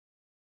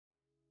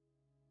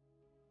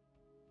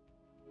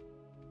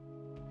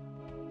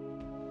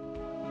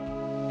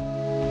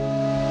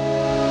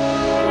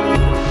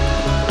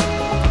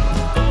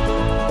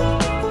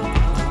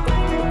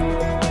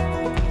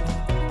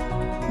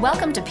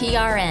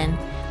PRN,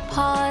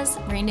 Pause,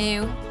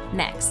 Renew,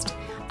 Next,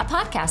 a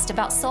podcast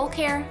about soul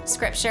care,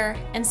 scripture,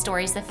 and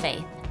stories of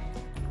faith.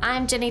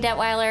 I'm Jenny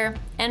Detweiler,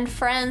 and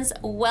friends,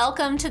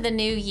 welcome to the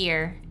new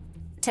year.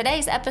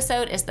 Today's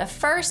episode is the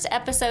first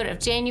episode of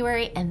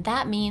January, and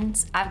that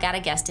means I've got a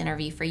guest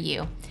interview for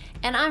you,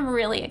 and I'm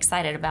really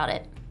excited about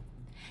it.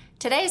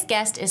 Today's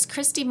guest is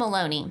Christy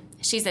Maloney.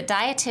 She's a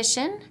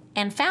dietitian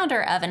and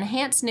founder of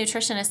Enhanced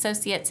Nutrition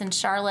Associates in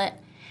Charlotte.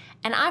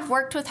 And I've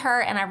worked with her,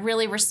 and I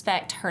really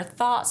respect her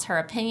thoughts, her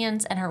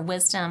opinions, and her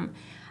wisdom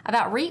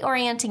about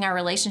reorienting our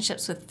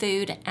relationships with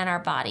food and our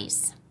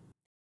bodies.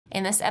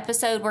 In this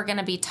episode, we're going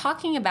to be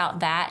talking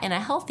about that in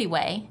a healthy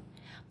way,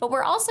 but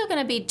we're also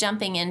going to be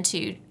jumping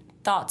into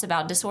thoughts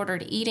about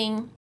disordered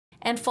eating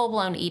and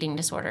full-blown eating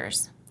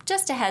disorders.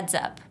 Just a heads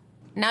up.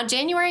 Now,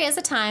 January is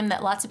a time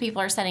that lots of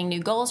people are setting new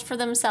goals for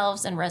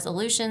themselves and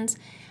resolutions,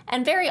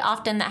 and very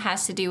often that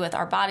has to do with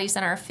our bodies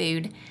and our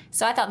food.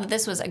 So I thought that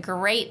this was a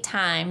great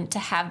time to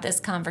have this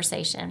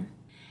conversation.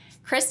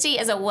 Christy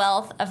is a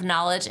wealth of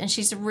knowledge, and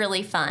she's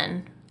really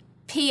fun.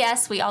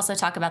 P.S. We also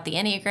talk about the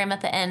Enneagram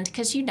at the end,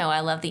 because you know I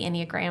love the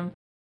Enneagram.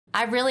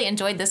 I really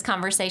enjoyed this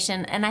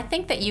conversation, and I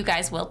think that you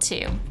guys will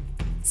too.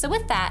 So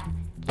with that,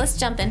 let's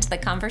jump into the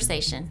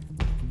conversation.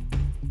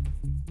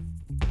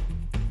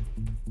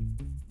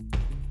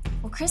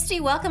 Christy,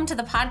 welcome to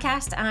the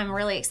podcast. I'm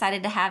really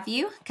excited to have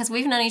you because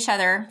we've known each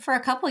other for a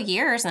couple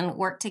years and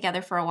worked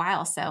together for a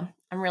while. So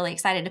I'm really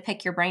excited to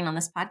pick your brain on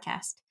this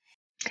podcast.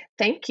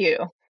 Thank you.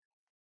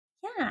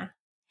 Yeah.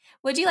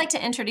 Would you like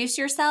to introduce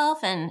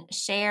yourself and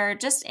share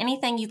just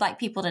anything you'd like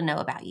people to know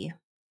about you?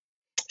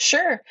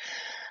 Sure.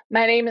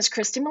 My name is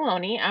Christy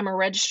Maloney. I'm a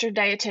registered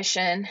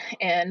dietitian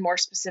and more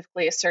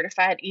specifically a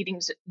certified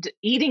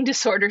eating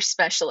disorder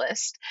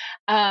specialist.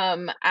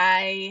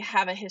 I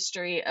have a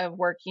history of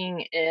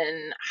working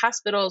in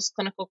hospitals,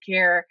 clinical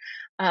care.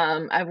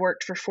 I've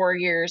worked for 4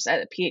 years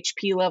at a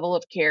PHP level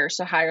of care,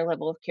 so higher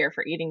level of care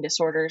for eating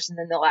disorders. And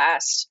then the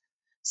last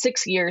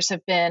 6 years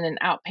have been an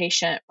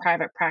outpatient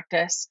private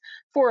practice,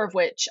 4 of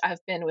which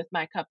I've been with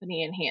my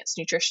company, Enhanced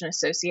Nutrition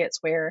Associates,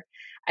 where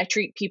I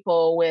treat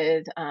people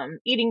with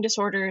eating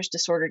disorders,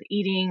 disordered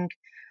eating,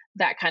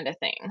 that kind of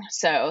thing.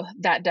 So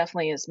that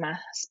definitely is my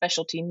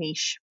specialty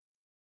niche.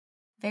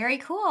 Very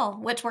cool,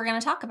 which we're going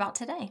to talk about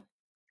today.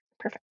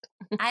 Perfect.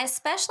 I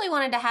especially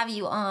wanted to have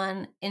you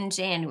on in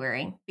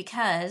January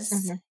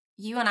because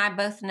you and I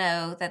both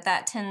know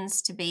that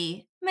tends to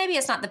be, maybe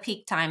it's not the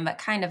peak time, but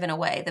kind of in a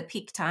way, the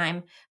peak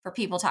time for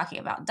people talking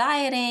about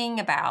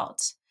dieting,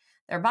 about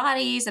their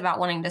bodies, about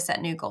wanting to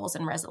set new goals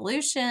and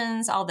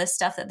resolutions, all this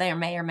stuff that they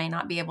may or may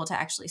not be able to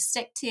actually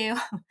stick to.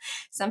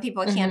 Some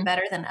people can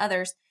better than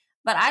others.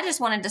 But I just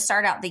wanted to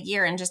start out the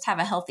year and just have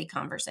a healthy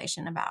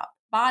conversation about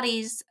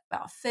bodies,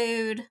 about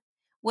food,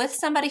 with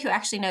somebody who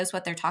actually knows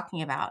what they're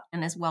talking about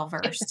and is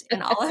well-versed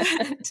in all of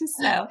it.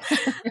 So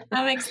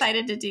I'm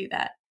excited to do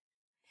that.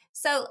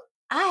 So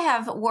I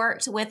have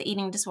worked with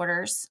eating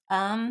disorders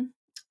off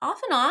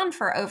and on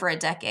for over a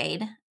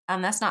decade.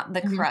 That's not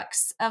the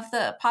crux of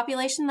the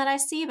population that I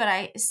see, but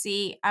I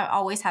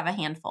always have a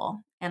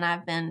handful, and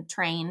I've been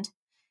trained.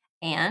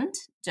 And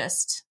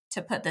just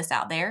to put this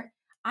out there,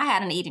 I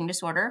had an eating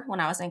disorder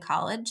when I was in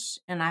college,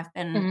 and I've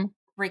been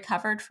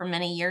recovered for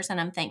many years, and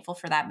I'm thankful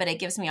for that. But it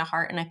gives me a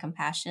heart and a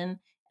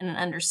compassion and an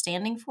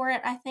understanding for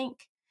it, I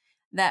think,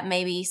 that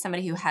maybe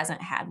somebody who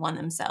hasn't had one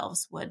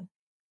themselves would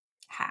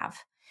have.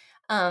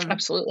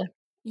 Absolutely.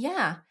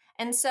 Yeah.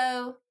 And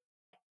so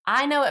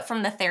I know it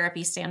from the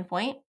therapy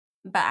standpoint,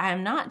 but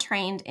I'm not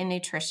trained in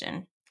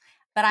nutrition.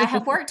 But I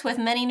have worked with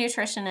many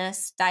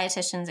nutritionists,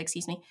 dietitians,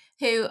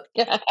 who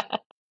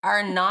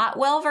are not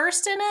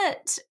well-versed in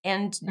it.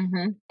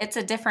 And it's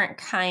a different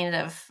kind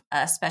of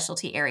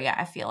specialty area,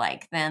 I feel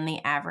like, than the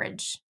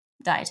average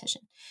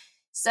dietitian.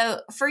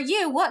 So for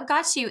you, what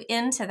got you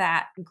into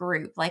that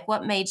group? Like,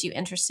 what made you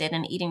interested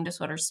in eating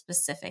disorders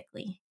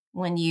specifically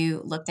when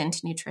you looked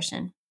into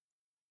nutrition?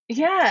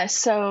 Yeah.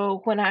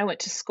 So when I went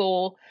to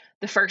school,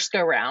 the first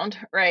go round,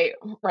 right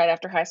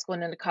after high school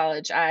and into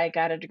college, I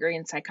got a degree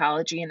in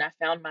psychology, and I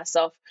found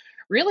myself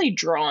really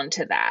drawn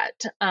to that.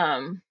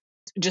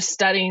 Just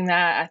studying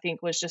that, I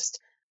think, was just,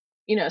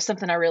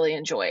 something I really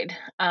enjoyed.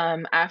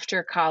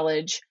 After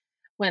college,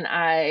 when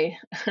I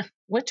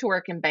went to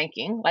work in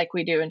banking, like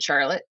we do in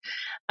Charlotte,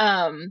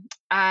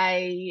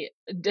 I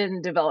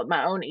didn't develop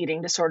my own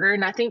eating disorder.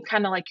 And I think,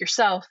 kind of like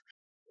yourself,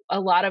 a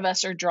lot of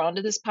us are drawn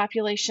to this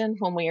population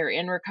when we are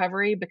in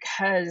recovery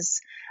because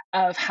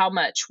of how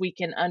much we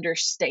can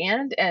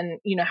understand and,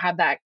 have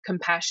that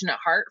compassionate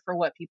heart for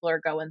what people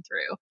are going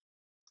through.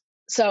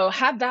 So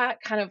had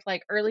that kind of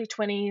like early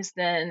 20s,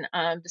 then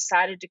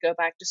decided to go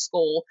back to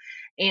school.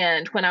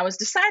 And when I was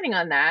deciding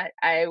on that,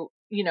 at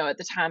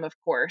the time, of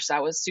course, I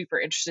was super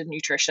interested in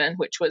nutrition,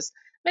 which was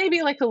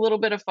maybe like a little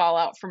bit of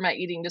fallout from my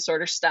eating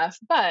disorder stuff.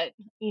 But,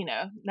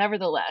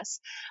 nevertheless,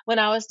 when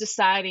I was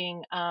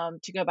deciding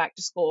to go back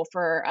to school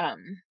for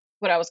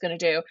what I was going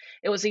to do.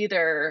 It was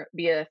either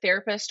be a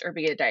therapist or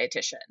be a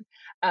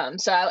dietitian.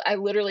 So I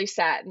literally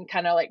sat and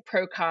kind of like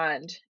pro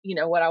conned,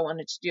 what I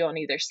wanted to do on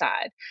either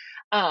side.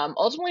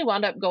 Ultimately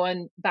wound up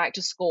going back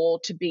to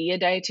school to be a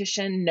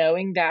dietitian,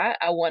 knowing that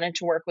I wanted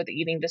to work with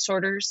eating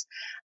disorders.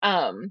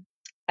 Um,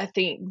 I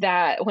think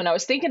that when I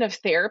was thinking of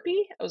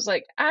therapy, I was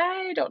like,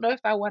 I don't know if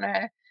I want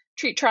to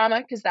treat trauma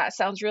because that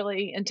sounds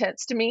really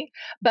intense to me.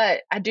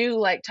 But I do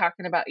like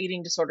talking about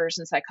eating disorders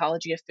and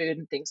psychology of food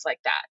and things like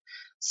that.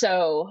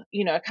 So,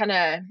 I kind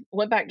of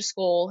went back to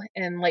school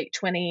in late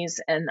 20s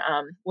and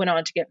went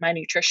on to get my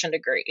nutrition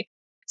degree.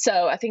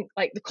 So I think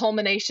like the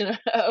culmination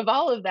of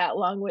all of that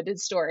long-winded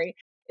story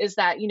is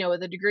that,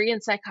 with a degree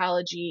in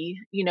psychology,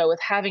 with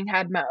having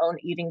had my own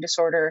eating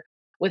disorder,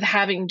 with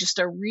having just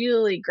a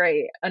really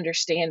great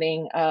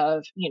understanding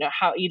of,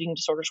 how eating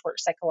disorders work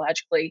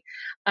psychologically,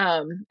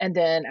 and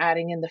then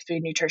adding in the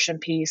food nutrition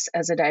piece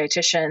as a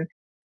dietitian,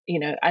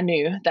 I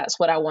knew that's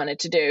what I wanted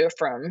to do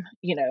from,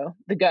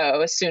 the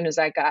go as soon as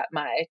I got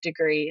my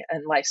degree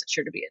and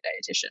licensure to be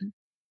a dietitian.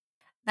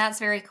 That's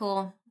very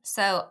cool.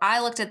 So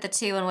I looked at the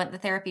two and went the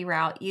therapy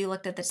route. You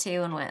looked at the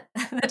two and went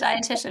the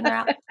dietitian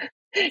route.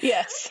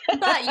 Yes.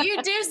 But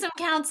you do some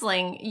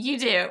counseling. You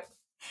do.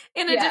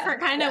 In a Yeah, different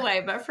kind of yeah,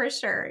 way, but for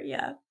sure.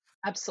 Yeah.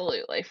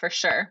 absolutely, for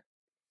sure.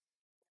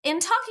 In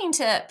talking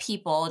to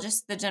people,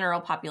 just the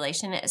general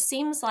population, it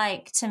seems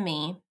like to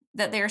me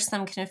that there's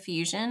some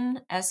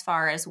confusion as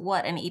far as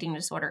what an eating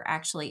disorder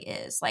actually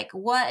is. Like,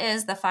 what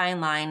is the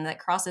fine line that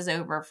crosses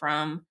over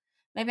from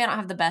maybe I don't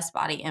have the best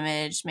body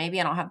image, maybe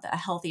I don't have the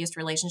healthiest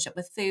relationship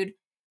with food,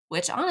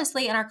 which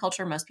honestly, in our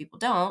culture, most people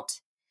don't,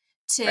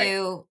 Right.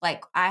 to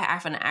like, I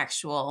have an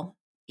actual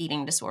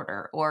eating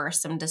disorder or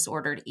some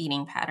disordered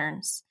eating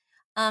patterns.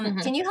 Hmm.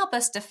 Can you help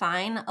us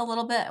define a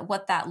little bit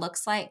what that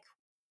looks like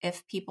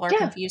if people are Yeah.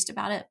 confused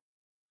about it?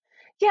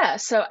 Yeah,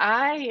 so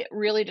I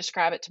really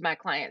describe it to my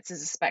clients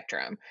as a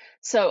spectrum.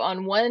 So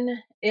on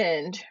one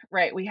end,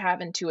 right, we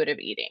have intuitive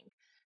eating.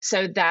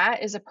 So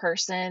that is a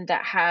person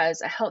that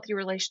has a healthy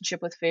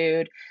relationship with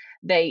food.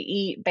 They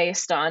eat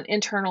based on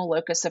internal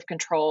locus of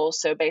control,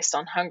 so based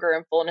on hunger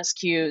and fullness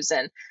cues,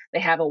 and they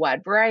have a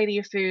wide variety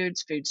of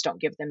foods. Foods don't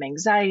give them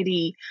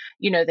anxiety.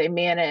 They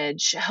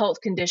manage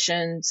health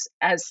conditions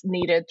as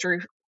needed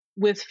through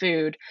with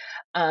food,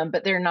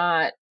 but they're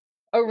not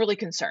overly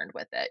concerned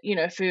with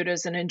it. Food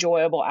is an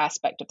enjoyable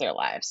aspect of their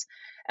lives.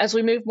 As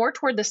we move more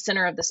toward the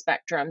center of the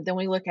spectrum, then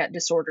we look at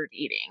disordered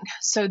eating.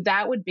 So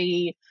that would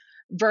be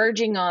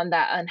verging on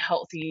that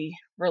unhealthy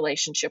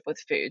relationship with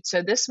food.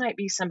 So this might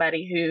be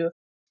somebody who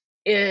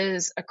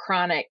is a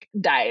chronic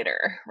dieter,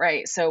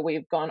 right? So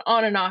we've gone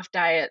on and off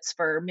diets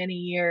for many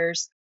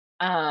years.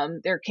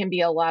 There can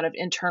be a lot of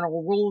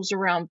internal rules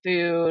around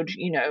food,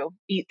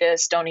 eat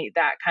this, don't eat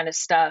that kind of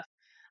stuff.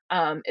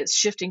 It's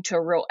shifting to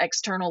a real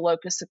external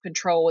locus of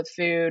control with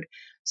food.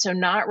 So,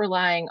 not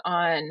relying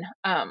on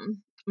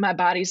my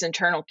body's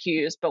internal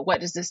cues, but what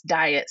does this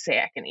diet say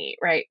I can eat,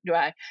 right? Do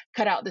I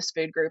cut out this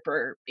food group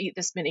or eat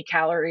this many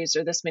calories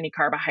or this many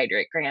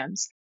carbohydrate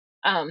grams?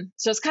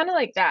 So, it's kind of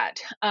like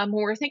that. When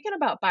we're thinking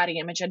about body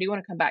image, I do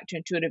want to come back to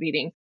intuitive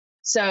eating.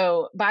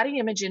 So, body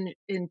image in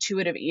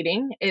intuitive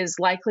eating is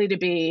likely to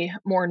be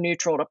more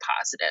neutral to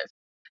positive.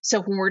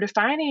 So, when we're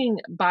defining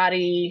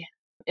body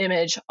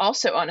image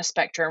also on a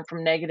spectrum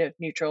from negative,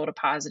 neutral to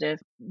positive.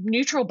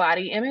 Neutral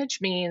body image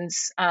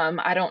means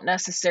I don't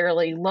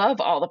necessarily love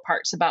all the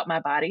parts about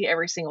my body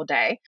every single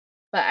day,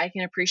 but I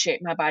can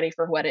appreciate my body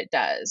for what it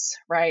does,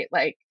 right?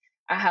 Like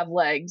I have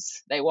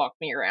legs, they walk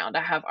me around.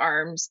 I have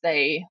arms,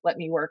 they let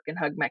me work and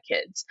hug my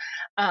kids.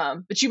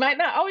 But you might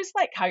not always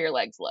like how your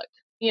legs look.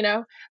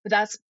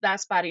 But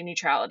that's body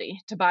neutrality.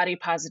 To body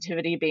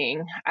positivity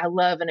being I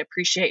love and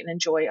appreciate and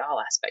enjoy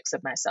all aspects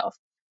of myself.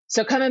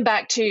 So coming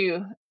back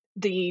to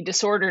the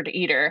disordered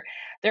eater,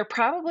 they're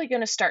probably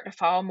going to start to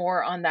fall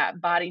more on that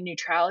body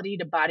neutrality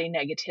to body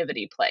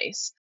negativity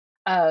place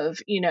of,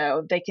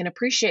 they can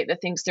appreciate the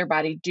things their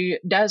body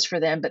does for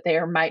them, but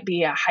there might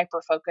be a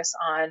hyper focus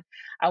on,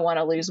 I want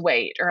to lose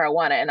weight or I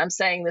want to, and I'm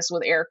saying this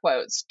with air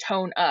quotes,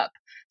 tone up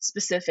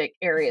specific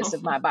areas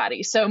of my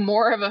body. So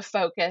more of a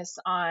focus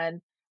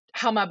on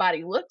how my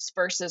body looks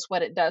versus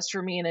what it does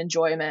for me and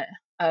enjoyment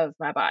of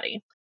my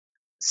body.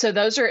 So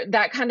those are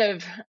that kind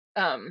of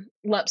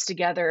lumps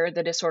together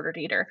the disordered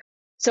eater.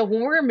 So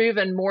when we're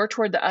moving more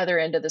toward the other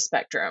end of the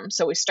spectrum,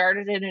 so we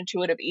started in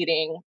intuitive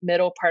eating,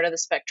 middle part of the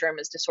spectrum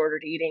is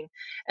disordered eating.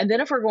 And then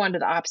if we're going to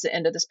the opposite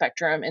end of the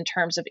spectrum in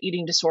terms of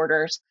eating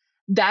disorders,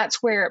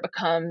 that's where it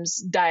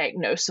becomes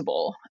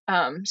diagnosable.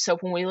 So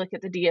when we look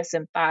at the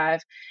DSM-5,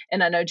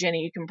 and I know Jenny,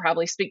 you can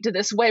probably speak to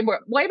this way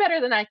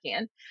better than I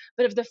can,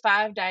 but of the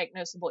 5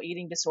 diagnosable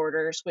eating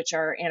disorders, which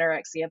are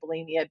anorexia,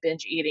 bulimia,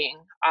 binge eating,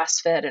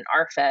 OSFED, and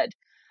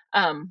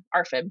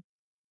ARFID,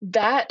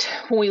 that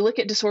when we look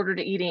at disordered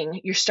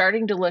eating, you're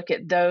starting to look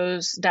at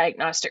those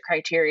diagnostic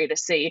criteria to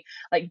see,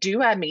 like,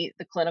 do I meet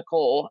the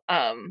clinical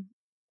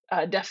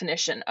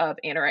definition of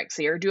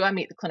anorexia, or do I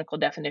meet the clinical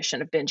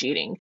definition of binge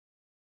eating?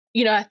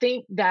 I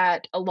think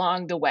that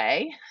along the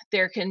way,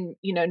 there can,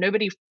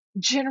 nobody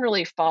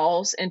generally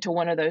falls into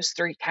one of those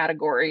 3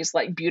 categories,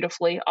 like,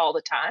 beautifully all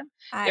the time.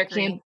 I There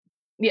can agree.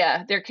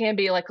 Yeah, there can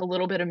be, like, a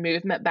little bit of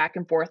movement back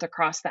and forth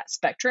across that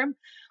spectrum,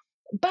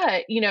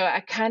 but,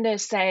 I kinda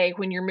say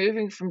when you're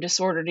moving from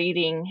disordered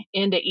eating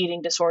into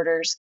eating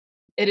disorders,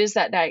 it is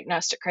that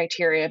diagnostic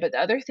criteria, but the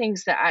other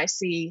things that I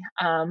see,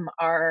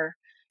 are,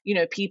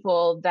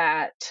 people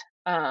that,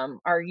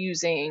 are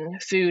using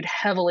food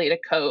heavily to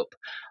cope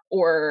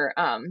or,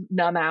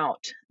 numb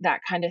out,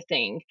 that kind of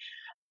thing.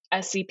 I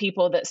see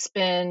people that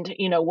spend,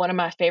 one of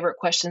my favorite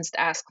questions to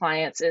ask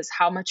clients is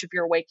how much of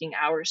your waking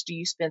hours do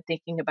you spend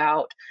thinking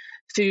about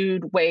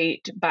food,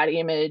 weight, body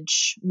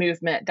image,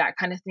 movement, that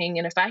kind of thing.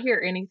 And if I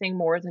hear anything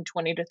more than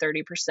 20 to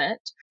 30%,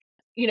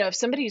 if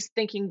somebody's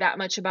thinking that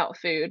much about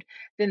food,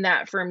 then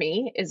that for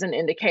me is an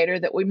indicator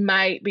that we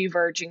might be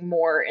verging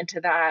more into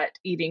that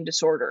eating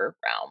disorder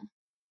realm.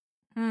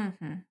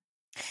 Hmm.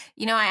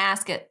 I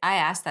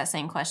ask that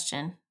same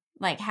question,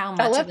 like, how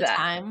I much of love the that.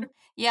 time?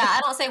 Yeah,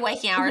 I don't say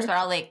waking hours, Mhm. but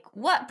I'll like,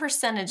 what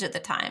percentage of the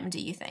time do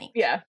you think?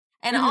 Yeah.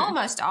 And Hmm.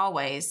 almost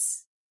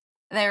always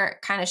they're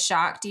kind of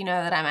shocked,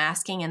 that I'm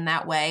asking in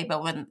that way,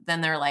 but when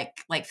then they're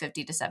like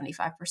 50 to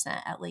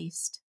 75% at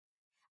least.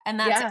 And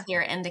that's a Yeah.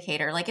 clear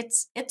indicator. Like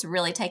it's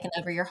really taken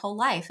over your whole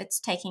life. It's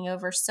taking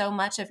over so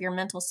much of your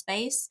mental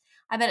space.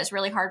 I bet it's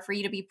really hard for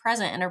you to be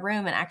present in a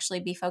room and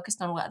actually be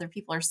focused on what other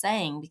people are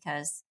saying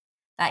because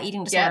that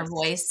eating disorder Yes.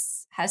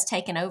 voice has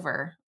taken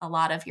over a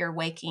lot of your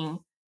waking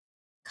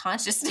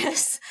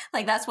consciousness.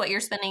 Like that's what you're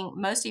spending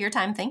most of your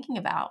time thinking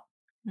about.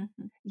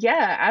 Mhm.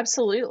 Yeah,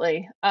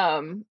 absolutely.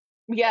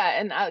 Yeah,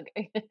 and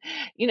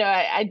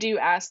I do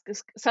ask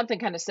something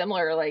kind of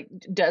similar. Like,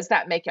 does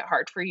that make it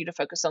hard for you to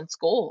focus on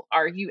school?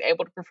 Are you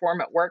able to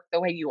perform at work the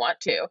way you want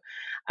to?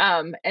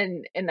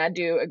 And I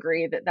do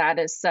agree that that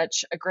is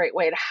such a great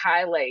way to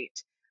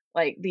highlight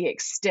like the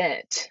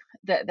extent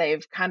that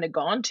they've kind of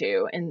gone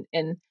to, and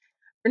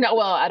or no,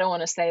 well, I don't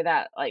want to say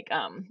that like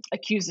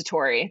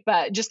accusatory,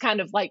 but just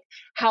kind of like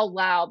how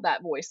loud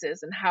that voice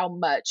is and how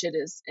much it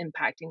is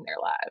impacting their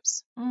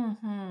lives.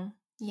 Mhm.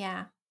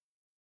 Yeah.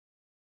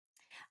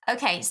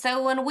 Okay,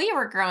 so when we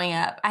were growing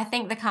up, I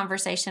think the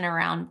conversation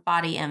around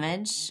body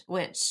image,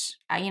 which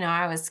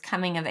I was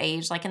coming of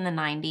age like in the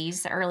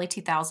 90s, early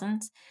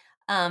 2000s,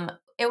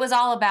 it was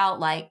all about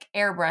like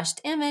airbrushed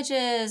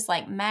images,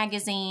 like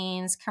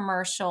magazines,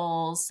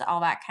 commercials, all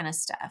that kind of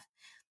stuff.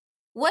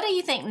 What do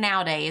you think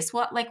nowadays?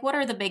 What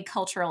are the big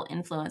cultural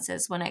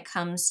influences when it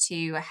comes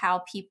to how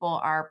people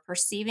are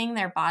perceiving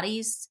their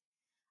bodies,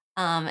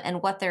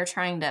 and what they're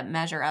trying to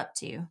measure up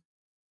to?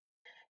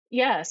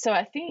 Yeah, so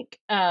I think,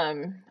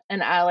 and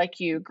I, like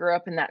you, grew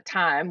up in that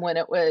time when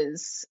it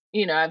was,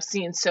 I've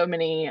seen so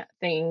many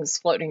things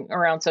floating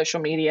around social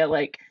media,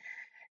 like,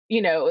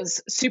 it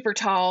was super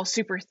tall,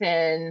 super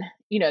thin,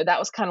 that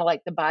was kind of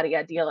like the body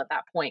ideal at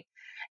that point.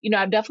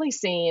 I've definitely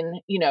seen,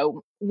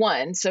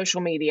 one,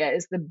 social media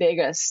is the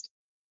biggest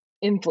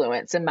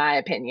influence, in my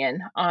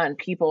opinion, on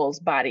people's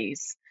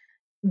bodies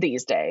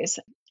these days.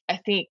 I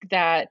think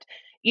that,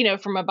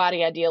 from a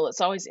body ideal,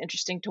 it's always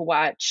interesting to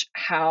watch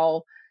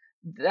how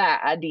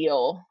that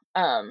ideal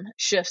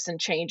shifts and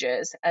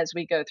changes as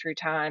we go through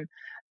time.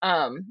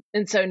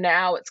 And so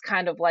now it's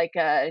kind of like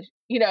I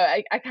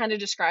kind of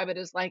describe it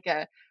as like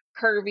a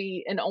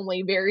curvy in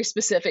only very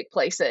specific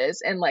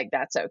places, and like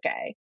that's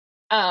okay.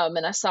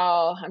 And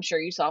I'm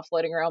sure you saw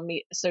floating around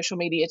social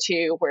media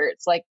too, where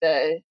it's like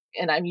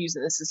and I'm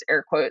using this as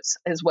air quotes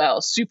as well,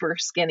 super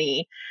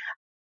skinny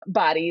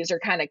bodies are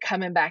kind of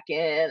coming back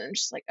in and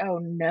just like, oh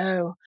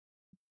no.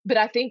 But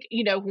I think,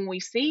 when we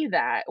see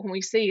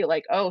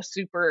like, oh,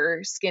 super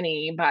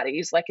skinny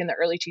bodies like in the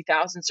early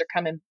 2000s are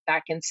coming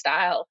back in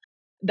style,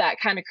 that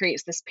kind of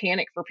creates this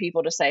panic for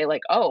people to say,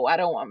 like, oh, I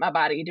don't want my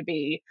body to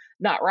be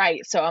not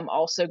right. So I'm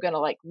also going to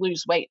like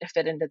lose weight to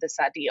fit into this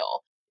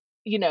ideal.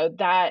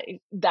 That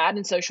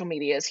in social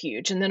media is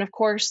huge. And then, of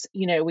course,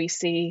 we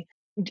see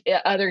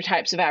other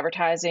types of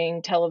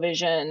advertising,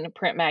 television,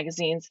 print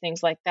magazines,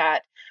 things like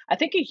that. I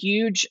think a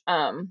huge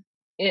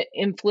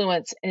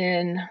influence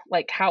in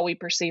like how we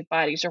perceive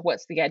bodies or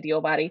what's the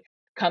ideal body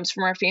comes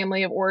from our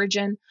family of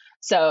origin.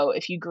 So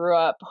if you grew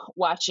up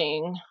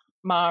watching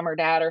mom or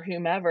dad or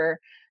whomever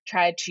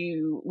try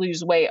to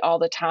lose weight all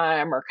the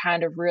time or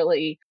kind of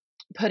really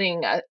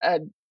putting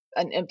an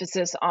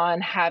emphasis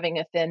on having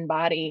a thin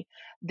body,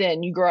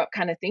 then you grow up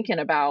kind of thinking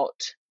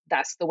about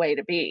that's the way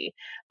to be.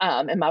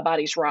 And my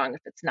body's wrong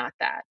if it's not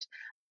that.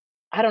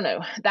 I don't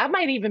know. That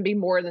might even be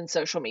more than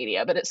social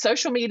media, but it's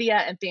social media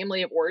and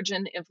family of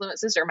origin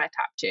influences are my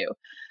top two,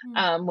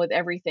 Mm. with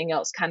everything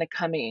else kind of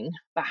coming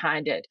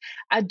behind it.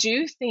 I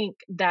do think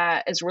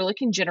that as we're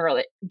looking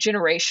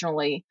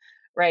generationally,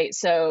 right?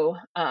 So,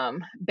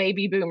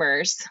 baby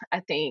boomers, I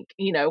think,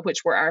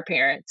 which were our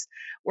parents,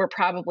 were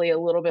probably a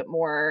little bit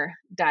more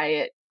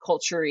diet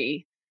culture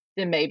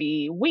than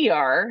maybe we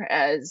are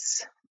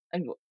as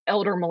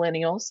elder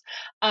millennials.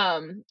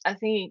 I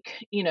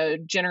think,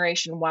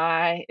 Generation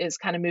Y is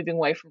kind of moving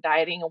away from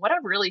dieting. And what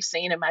I've really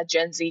seen in my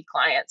Gen Z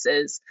clients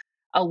is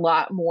a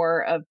lot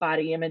more of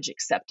body image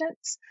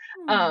acceptance.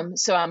 Hmm.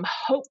 So I'm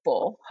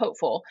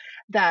hopeful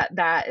that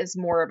that is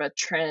more of a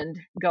trend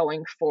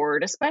going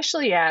forward,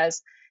 especially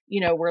as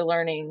we're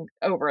learning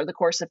over the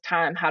course of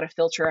time how to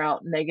filter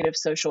out negative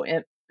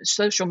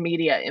social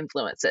media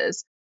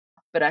influences.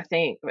 But I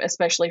think,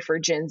 especially for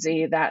Gen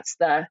Z, that's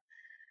the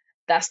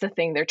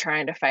thing they're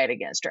trying to fight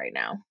against right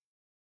now.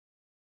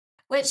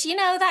 Which,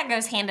 that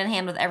goes hand in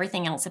hand with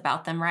everything else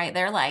about them, right?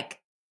 They're like,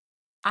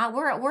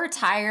 we're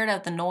tired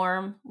of the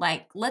norm.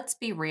 Like, let's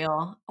be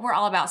real. We're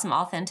all about some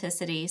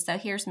authenticity. So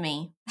here's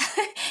me.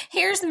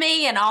 Here's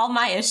me and all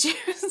my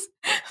issues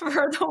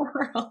for the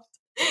world.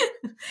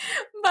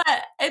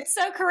 But it's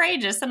so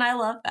courageous, and I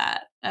love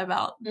that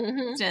about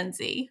Hmm. Gen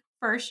Z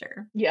for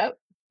sure. Yep.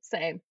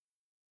 Same.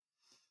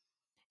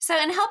 So,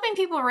 in helping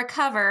people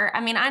recover, I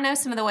mean, I know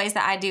some of the ways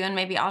that I do, and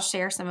maybe I'll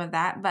share some of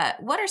that.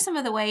 But what are some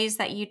of the ways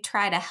that you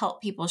try to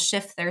help people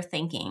shift their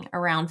thinking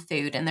around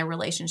food and their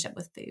relationship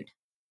with food?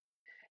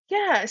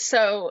 Yeah.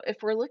 So if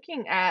we're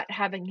looking at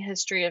having a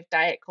history of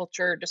diet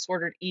culture,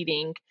 disordered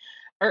eating,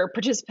 or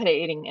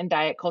participating in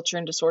diet culture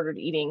and disordered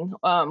eating,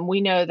 we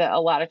know that a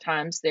lot of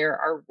times there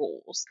are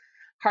rules,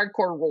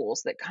 hardcore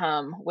rules that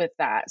come with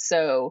that.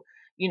 So,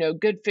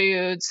 good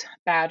foods,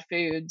 bad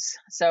foods.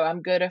 So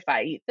I'm good if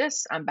I eat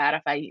this, I'm bad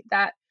if I eat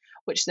that,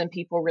 which then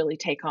people really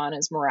take on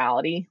as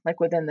morality, like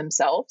within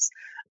themselves.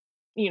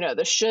 The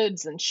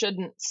shoulds and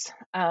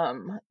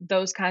shouldn'ts,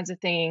 those kinds of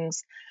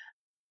things.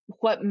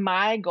 What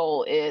my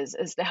goal is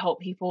to help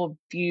people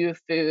view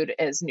food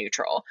as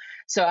neutral.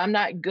 So I'm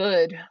not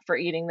good for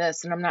eating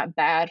this and I'm not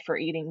bad for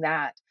eating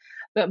that,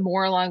 but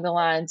more along the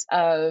lines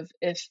of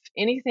if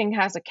anything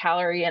has a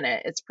calorie in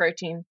it, it's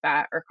protein,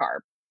 fat, or carb,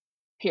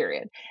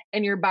 period.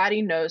 And your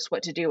body knows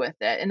what to do with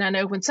it. And I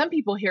know when some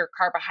people hear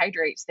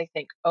carbohydrates, they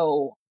think,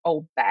 oh,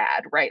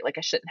 bad, right? Like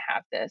I shouldn't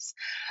have this.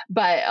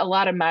 But a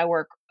lot of my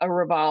work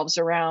revolves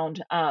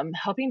around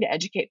helping to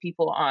educate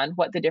people on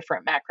what the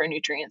different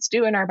macronutrients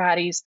do in our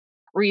bodies,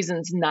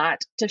 reasons not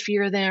to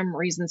fear them,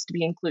 reasons to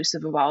be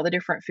inclusive of all the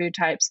different food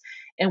types,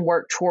 and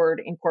work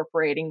toward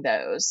incorporating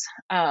those.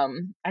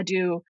 I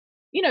do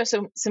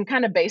some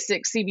kind of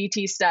basic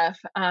CBT stuff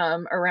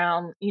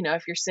around,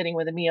 if you're sitting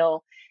with a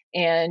meal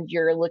and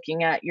you're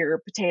looking at your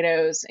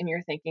potatoes and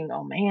you're thinking,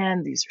 oh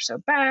man, these are so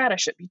bad, I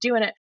shouldn't be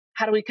doing it.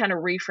 How do we kind of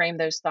reframe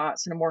those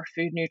thoughts in a more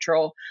food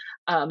neutral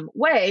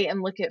way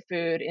and look at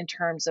food in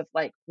terms of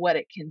like what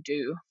it can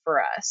do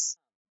for us?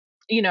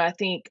 I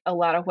think a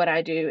lot of what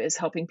I do is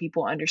helping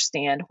people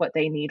understand what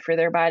they need for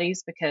their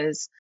bodies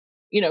because,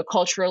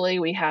 culturally,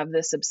 we have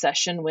this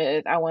obsession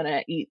with I want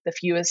to eat the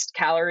fewest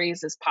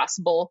calories as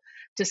possible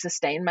to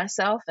sustain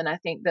myself. And I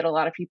think that a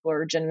lot of people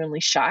are genuinely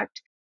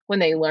shocked when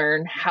they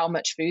learn how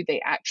much food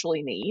they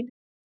actually need.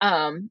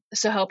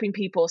 So helping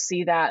people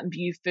see that and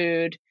view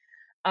food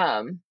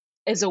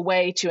as a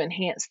way to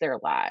enhance their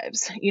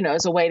lives,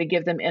 as a way to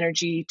give them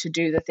energy to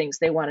do the things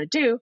they want to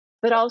do,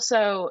 but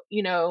also,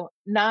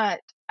 not,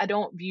 I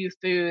don't view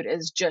food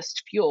as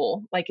just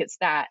fuel, like it's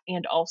that.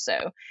 And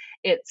also,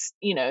 it's,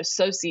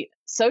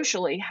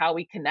 socially how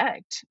we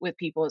connect with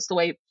people. It's the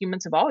way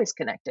humans have always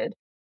connected.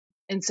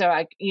 And so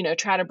I,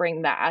 try to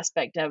bring that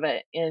aspect of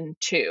it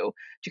into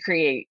to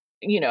create,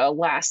 a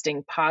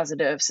lasting,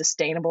 positive,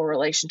 sustainable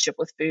relationship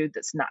with food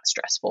that's not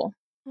stressful.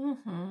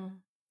 Hmm.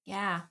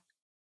 Yeah,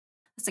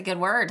 that's a good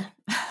word.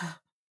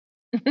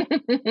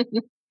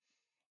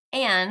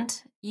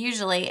 And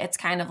usually it's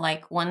kind of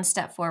like one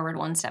step forward,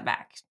 one step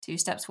back, two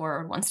steps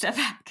forward, one step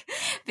back.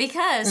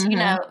 Because,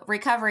 Hmm.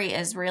 recovery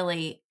is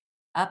really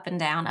up and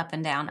down, up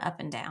and down, up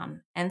and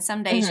down. And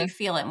some days you Hmm.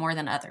 feel it more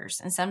than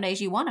others. And some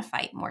days you want to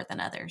fight more than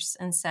others.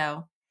 And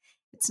so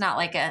it's not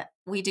like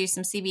we do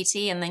some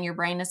CBT and then your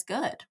brain is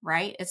good,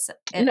 right?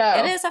 It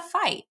No. is a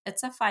fight.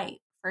 It's a fight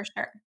for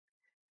sure.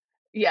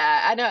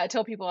 Yeah, I know. I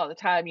tell people all the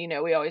time,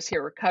 we always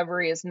hear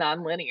recovery is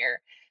nonlinear.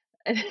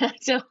 And I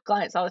tell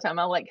clients all the time,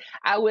 I'm like,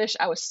 I wish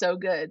I was so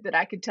good that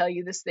I could tell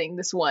you this thing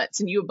this once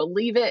and you would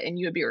believe it and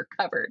you would be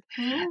recovered.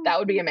 That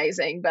would be Mhm.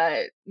 amazing.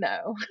 But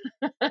no,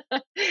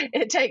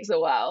 it takes a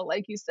while,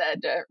 like you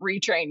said, to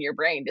retrain your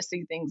brain to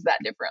see things that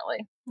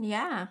differently.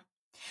 Yeah.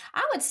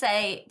 I would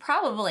say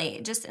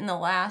probably just in the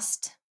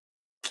last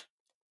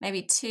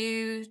maybe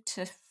 2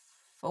 to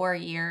 4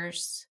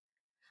 years,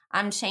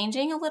 I'm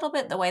changing a little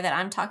bit the way that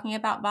I'm talking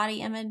about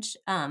body image,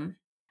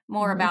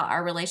 more Hmm. about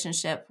our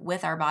relationship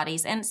with our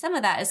bodies. And some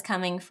of that is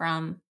coming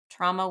from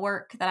trauma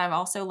work that I've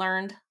also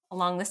learned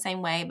along the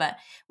same way. But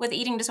with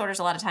eating disorders,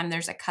 a lot of time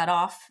there's a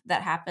cutoff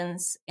that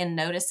happens in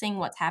noticing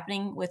what's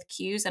happening with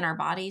cues in our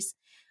bodies,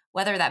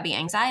 whether that be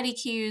anxiety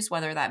cues,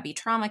 whether that be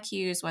trauma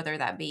cues, whether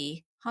that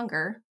be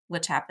hunger,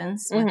 which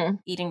happens with Hmm.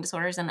 eating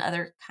disorders and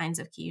other kinds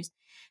of cues.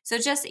 So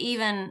just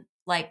even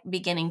like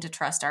beginning to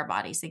trust our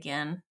bodies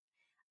again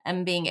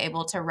and being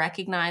able to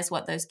recognize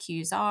what those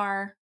cues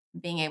are,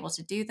 being able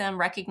to do them,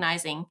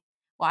 recognizing,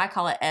 well, I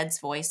call it Ed's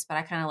voice, but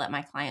I kind of let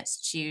my clients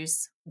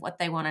choose what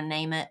they want to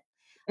name it.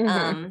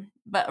 Hmm.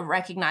 But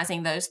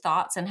recognizing those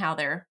thoughts and how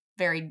they're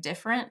very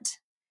different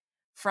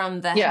from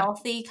the Yeah.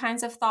 healthy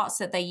kinds of thoughts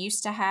that they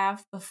used to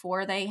have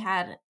before they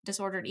had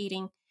disordered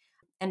eating.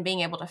 and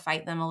being able to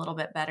fight them a little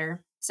bit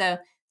better. So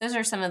those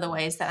are some of the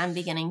ways that I'm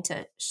beginning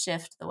to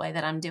shift the way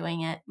that I'm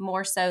doing it,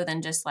 more so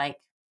than just like,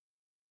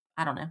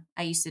 I don't know.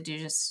 I used to do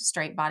just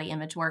straight body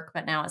image work,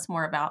 but now it's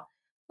more about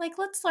like,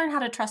 let's learn how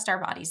to trust our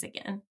bodies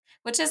again,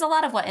 which is a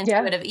lot of what Yeah.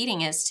 intuitive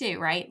eating is too,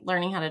 right?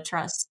 Learning how to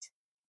trust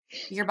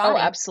your Oh,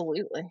 body.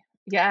 absolutely.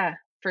 Yeah,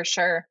 for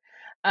sure.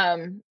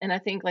 And I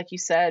think, like you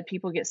said,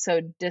 people get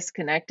so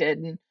disconnected,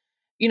 and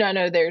I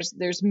know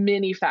there's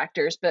many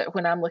factors, but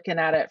when I'm looking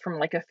at it from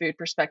like a food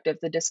perspective,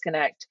 the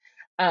disconnect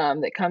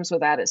that comes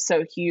with that is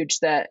so huge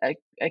that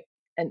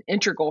an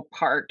integral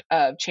part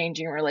of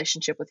changing your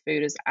relationship with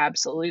food is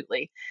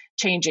absolutely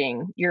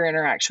changing your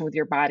interaction with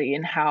your body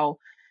and how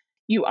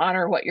you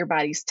honor what your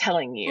body's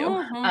telling you,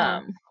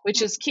 Hmm.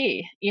 which is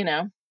key.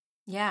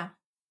 Yeah,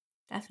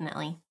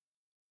 definitely.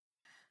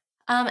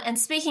 And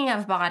speaking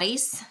of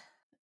bodies,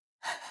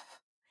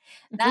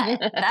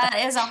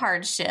 that is a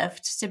hard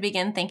shift to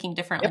begin thinking Yep.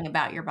 differently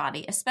about your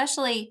body,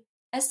 especially.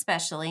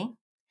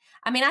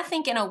 I mean, I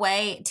think in a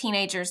way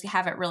teenagers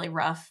have it really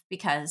rough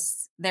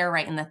because they're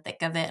right in the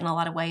thick of it in a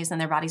lot of ways, and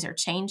their bodies are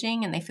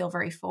changing and they feel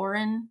very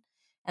foreign,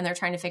 and they're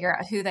trying to figure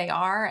out who they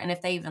are and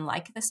if they even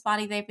like this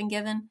body they've been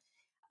given.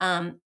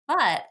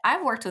 But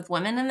I've worked with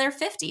women in their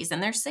 50s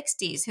and their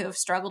 60s who have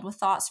struggled with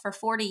thoughts for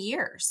 40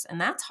 years,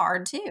 and that's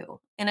hard too,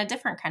 in a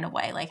different kind of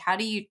way. Like, how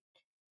do you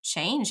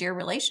change your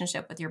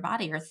relationship with your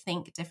body or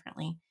think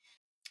differently?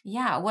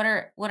 Yeah, what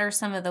are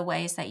some of the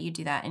ways that you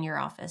do that in your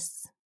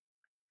office?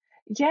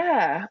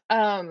 Yeah.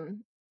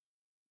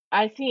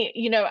 I think,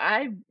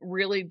 I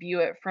really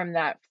view it from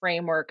that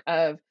framework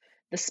of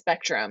the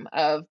spectrum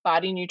of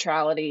body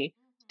neutrality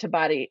to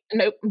body,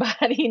 nope,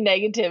 body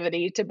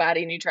negativity to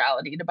body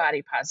neutrality to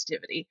body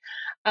positivity.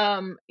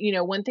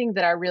 One thing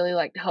that I really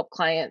like to help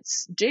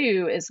clients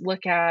do is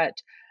look at,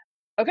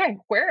 okay,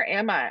 where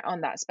am I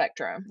on that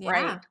spectrum,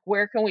 right? Yeah.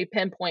 Where can we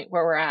pinpoint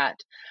where we're at?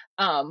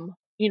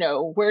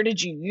 Where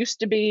did you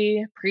used to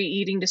be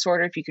pre-eating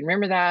disorder, if you can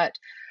remember that?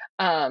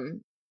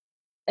 Um,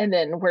 and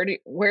then where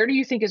do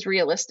you think is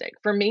realistic?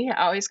 For me,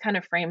 I always kind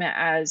of frame it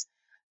as,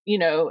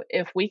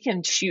 if we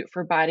can shoot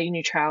for body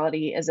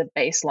neutrality as a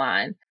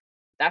baseline,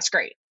 that's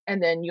great.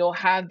 And then you'll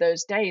have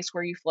those days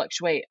where you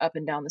fluctuate up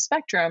and down the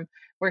spectrum,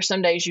 where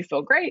some days you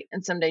feel great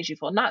and some days you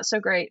feel not so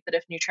great. But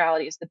if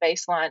neutrality is the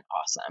baseline,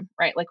 awesome,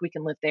 right? Like we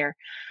can live there.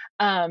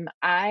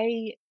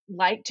 I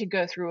like to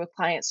go through with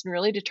clients and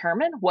really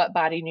determine what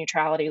body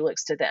neutrality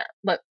looks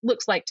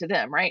like to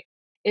them, right?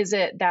 Is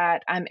it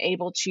that I'm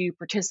able to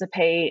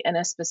participate in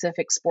a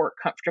specific sport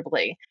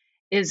comfortably?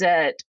 Is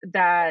it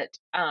that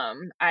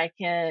I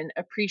can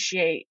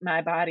appreciate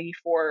my body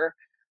for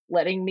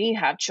letting me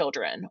have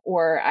children,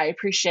 or I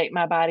appreciate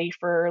my body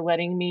for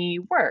letting me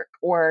work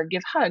or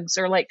give hugs,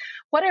 or like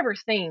whatever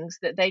things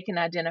that they can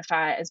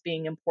identify as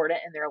being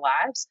important in their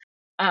lives,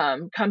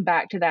 come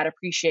back to that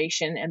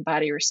appreciation and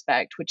body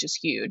respect, which is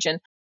huge. And,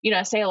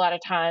 I say a lot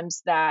of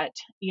times that,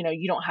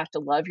 you don't have to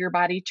love your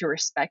body to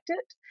respect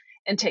it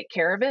and take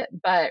care of it,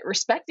 but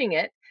respecting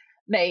it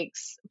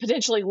makes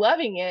potentially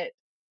loving it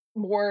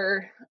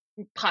more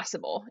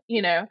possible.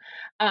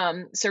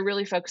 So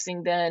really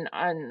focusing then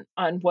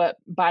on what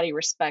body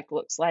respect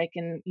looks like.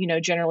 And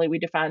generally we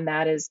define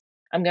that as,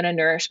 I'm going to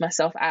nourish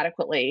myself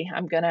adequately,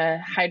 I'm going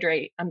to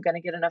hydrate, I'm going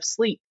to get enough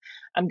sleep,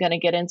 I'm going to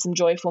get in some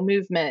joyful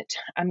movement,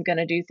 I'm going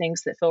to do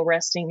things that feel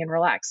resting and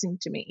relaxing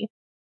to me.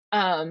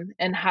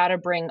 And how to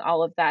bring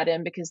all of that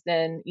in, because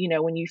then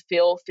when you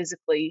feel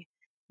physically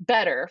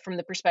better from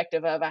the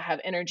perspective of, I have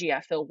energy,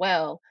 I feel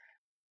well,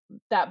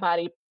 that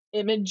body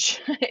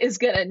image is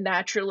going to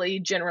naturally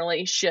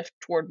generally shift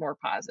toward more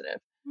positive.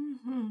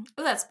 Oh,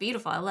 that's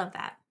beautiful. I love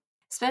that.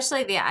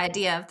 Especially the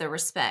idea of the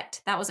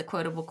respect. That was a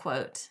quotable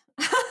quote.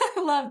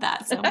 I love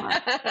that so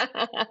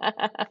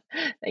much.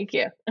 Thank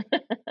you.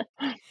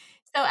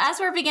 So, as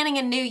we're beginning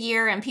a new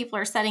year and people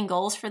are setting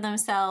goals for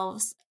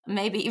themselves,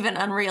 maybe even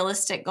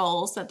unrealistic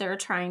goals that they're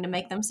trying to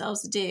make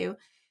themselves do,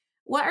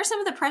 what are some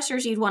of the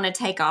pressures you'd want to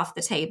take off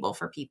the table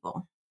for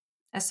people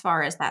as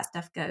far as that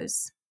stuff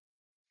goes?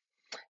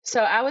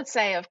 So I would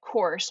say, of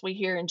course, we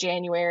hear in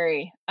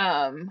January,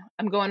 I'm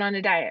going on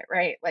a diet,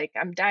 right? Like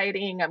I'm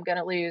dieting, I'm going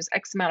to lose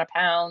X amount of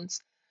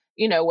pounds,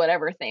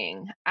 whatever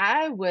thing.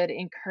 I would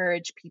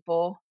encourage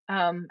people,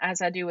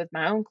 as I do with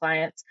my own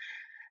clients,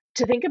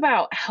 to think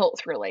about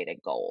health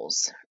related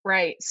goals,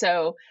 right?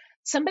 So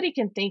somebody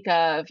can think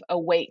of a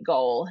weight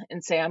goal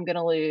and say, I'm going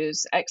to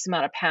lose X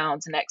amount of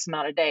pounds in X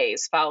amount of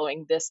days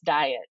following this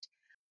diet.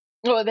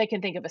 Well, they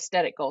can think of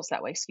aesthetic goals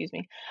that way, excuse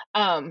me.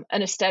 An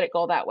aesthetic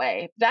goal that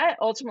way. That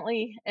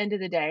ultimately, end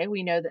of the day,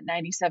 we know that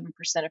 97%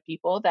 of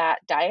people that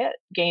diet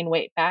gain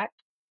weight back,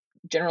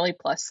 generally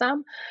plus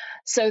some.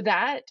 So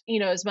that,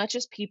 as much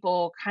as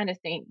people kind of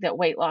think that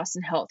weight loss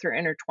and health are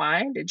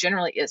intertwined, it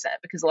generally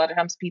isn't, because a lot of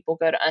times people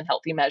go to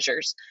unhealthy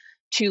measures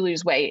to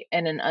lose weight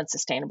in an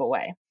unsustainable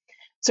way.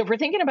 So if we're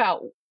thinking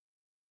about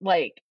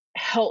like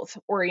health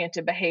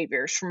oriented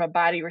behaviors from a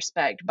body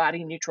respect,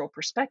 body neutral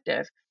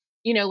perspective,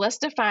 let's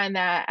define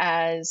that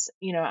as,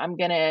 I'm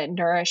going to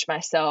nourish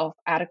myself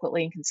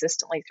adequately and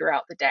consistently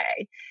throughout the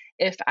day.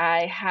 If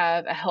I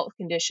have a health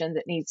condition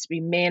that needs to be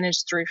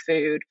managed through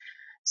food,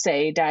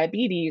 say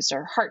diabetes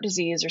or heart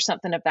disease or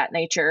something of that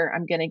nature,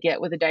 I'm going to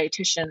get with a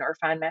dietitian or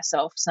find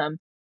myself some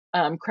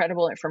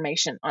credible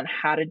information on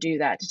how to do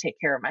that to take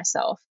care of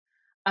myself.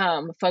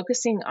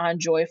 Focusing on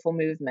joyful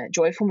movement.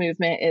 Joyful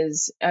movement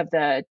is of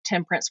the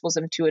 10 principles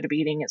of intuitive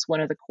eating. It's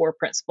one of the core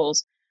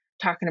principles,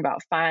 talking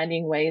about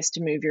finding ways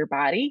to move your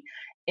body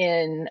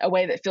in a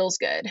way that feels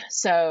good.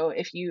 So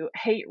if you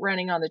hate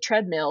running on the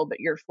treadmill,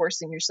 but you're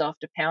forcing yourself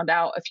to pound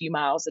out a few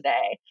miles a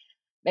day,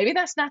 maybe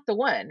that's not the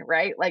one,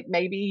 right? Like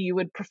maybe you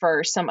would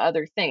prefer some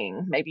other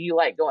thing. Maybe you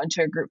like going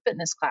to a group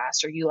fitness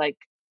class, or you like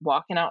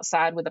walking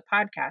outside with a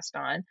podcast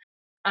on,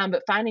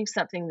 but finding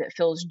something that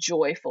feels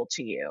joyful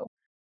to you.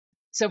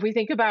 So if we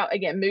think about,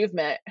 again,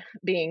 movement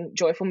being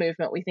joyful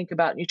movement, we think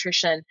about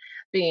nutrition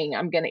being,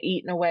 I'm going to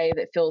eat in a way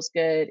that feels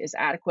good, is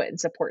adequate, and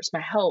supports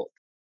my health.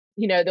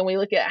 Then we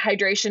look at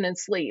hydration and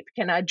sleep.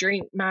 Can I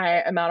drink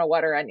my amount of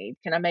water I need?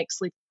 Can I make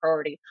sleep a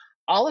priority?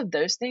 All of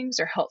those things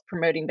are health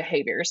promoting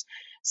behaviors.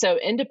 So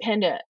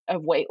independent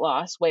of weight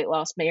loss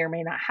may or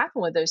may not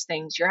happen with those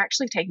things. You're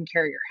actually taking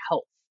care of your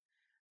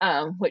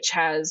health, which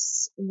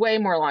has way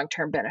more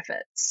long-term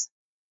benefits.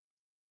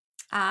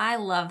 I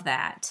love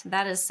that.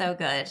 That is so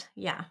good.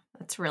 Yeah,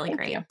 that's really Thank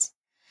great. you.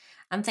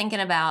 I'm thinking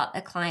about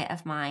a client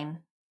of mine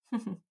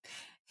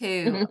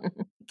who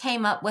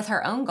came up with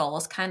her own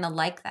goals, kind of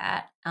like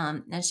that.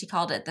 And she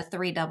called it the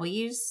 3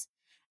 W's.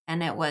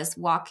 And it was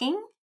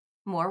walking,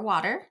 more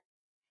water,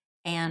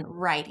 and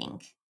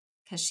writing,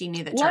 because she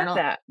knew that Love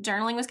that.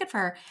 journaling was good for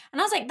her. And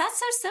I was like, that's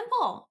so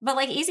simple, but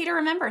like easy to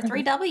remember.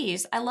 3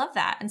 W's. I love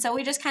that. And so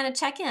we just kind of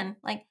check in,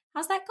 like,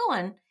 how's that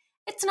going?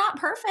 It's not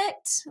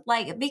perfect,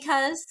 like,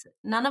 because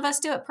none of us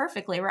do it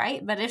perfectly,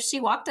 right? But if she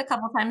walked a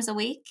couple times a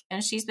week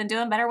and she's been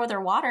doing better with her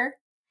water,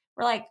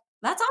 we're like,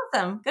 that's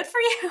awesome. Good for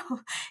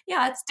you.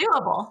 Yeah, it's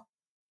doable.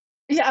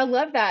 Yeah, I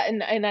love that.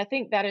 And I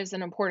think that is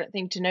an important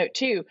thing to note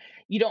too.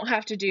 You don't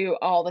have to do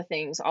all the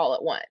things all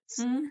at once.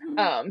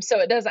 Hmm. So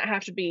it doesn't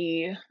have to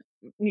be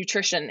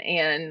nutrition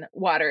and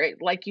water.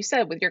 Like you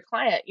said, with your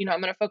client,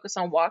 I'm going to focus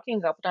on walking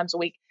a couple times a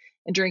week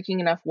and drinking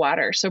enough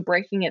water. So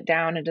breaking it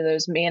down into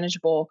those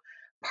manageable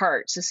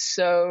parts is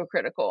so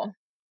critical.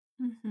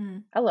 Hmm.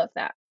 I love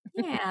that.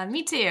 Yeah,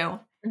 me too.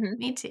 Mhm.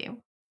 Me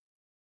too.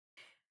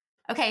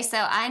 Okay, so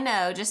I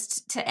know,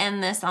 just to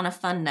end this on a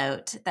fun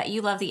note, that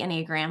you love the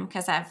Enneagram,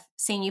 because I've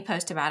seen you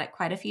post about it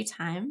quite a few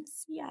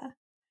times. Yeah.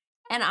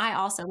 And I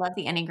also love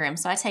the Enneagram,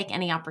 so I take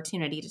any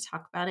opportunity to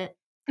talk about it.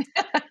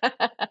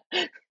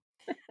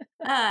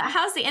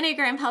 How's the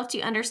Enneagram helped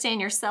you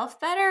understand yourself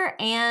better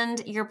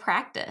and your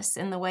practice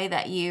in the way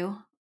that you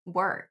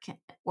work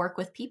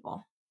with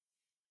people?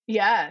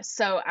 Yeah,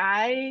 so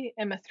I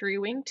am a 3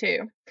 wing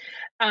too.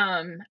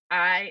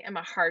 I am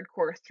a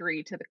hardcore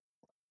 3 to the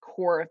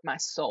core of my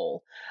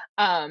soul.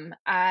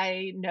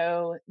 I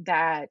know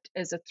that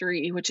as a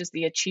 3, which is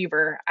the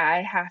achiever,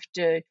 I have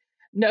to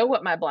know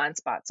what my blind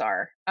spots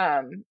are.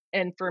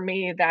 And for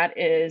me, that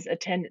is a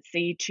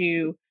tendency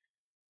to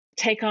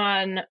take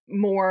on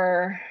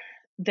more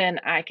than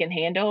I can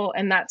handle.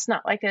 And that's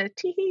not like a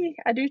tee,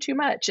 I do too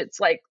much. It's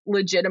like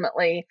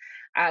legitimately,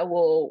 I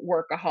will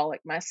workaholic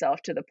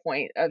myself to the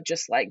point of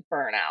just like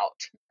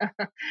burnout.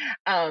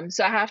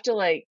 So I have to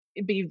like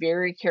be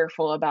very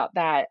careful about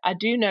that. I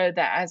do know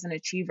that as an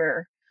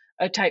achiever,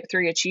 a type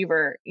 3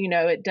 achiever,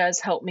 it does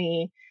help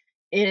me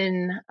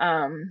in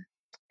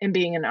in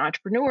being an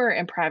entrepreneur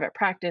and private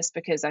practice,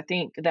 because I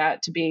think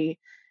that to be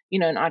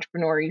an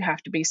entrepreneur, you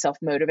have to be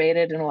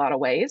self-motivated in a lot of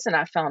ways. And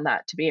I found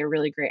that to be a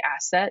really great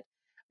asset,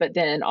 but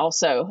then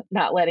also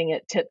not letting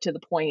it tip to the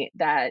point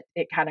that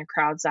it kind of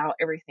crowds out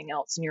everything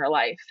else in your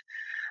life.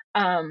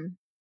 Um,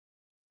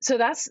 so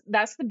that's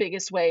the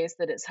biggest ways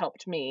that it's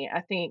helped me.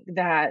 I think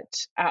that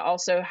I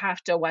also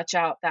have to watch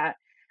out that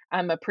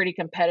I'm a pretty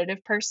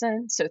competitive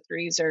person. So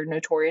 3s are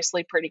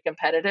notoriously pretty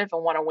competitive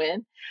and want to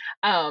win.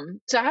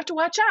 So I have to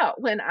watch out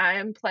when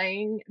I'm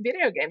playing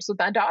video games with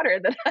my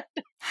daughter that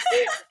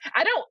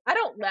I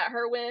don't let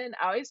her win.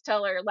 I always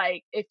tell her,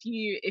 like, if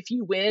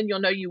you win, you'll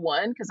know you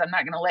won, because I'm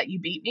not going to let you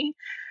beat me.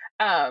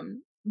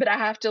 But I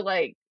have to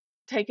like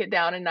take it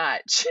down a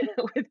notch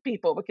with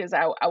people because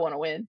I want to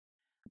win.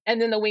 And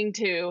then the wing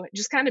 2,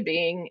 just kind of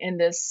being in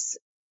this,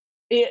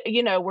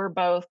 we're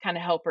both kind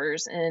of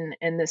helpers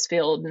in this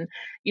field, and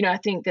I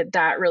think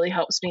that really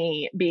helps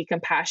me be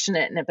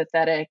compassionate and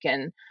empathetic,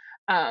 and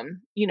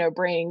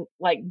bring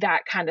like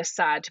that kind of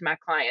side to my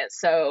clients.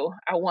 So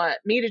I want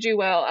me to do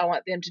well, I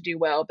want them to do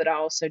well, but I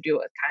also do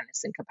it with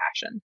kindness and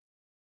compassion.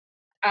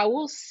 I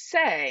will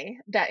say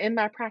that in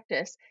my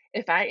practice,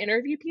 if I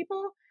interview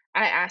people,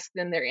 I ask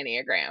them their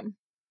Enneagram.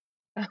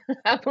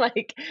 I'm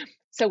like,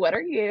 so what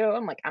are you?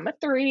 I'm like, I'm a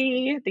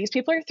 3. These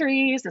people are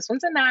 3s. This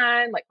one's a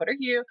 9. Like, what are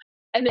you?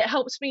 And it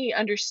helps me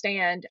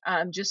understand,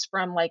 just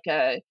from like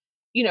a,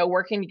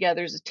 working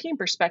together as a team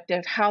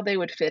perspective, how they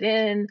would fit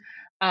in,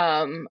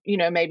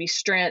 maybe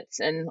strengths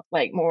and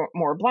like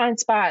more blind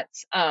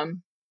spots. I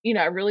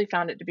really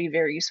found it to be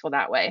very useful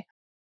that way.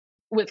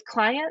 with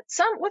clients,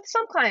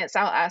 some clients,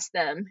 I'll ask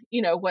them,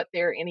 what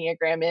their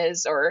Enneagram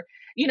is, or,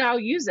 I'll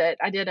use it.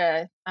 I did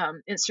a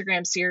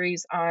Instagram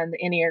series on the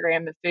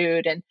Enneagram of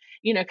food, and,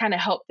 kind of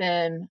help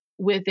them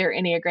with their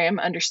Enneagram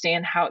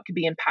understand how it could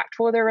be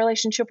impactful in their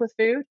relationship with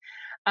food,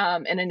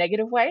 in a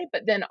negative way.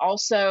 But then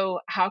also,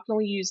 how can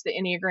we use the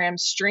Enneagram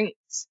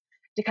strengths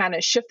to kind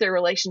of shift their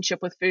relationship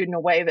with food in a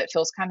way that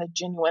feels kind of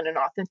genuine and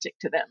authentic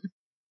to them?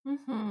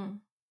 Mm-hmm.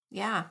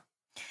 Yeah.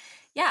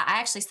 Yeah, I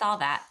actually saw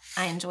that.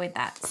 I enjoyed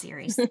that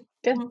series.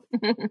 Good.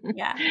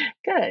 Yeah.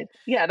 Good.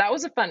 Yeah, that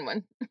was a fun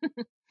one.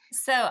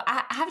 So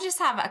I just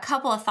have a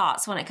couple of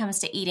thoughts when it comes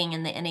to eating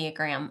in the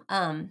Enneagram.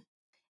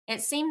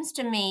 It seems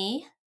to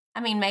me,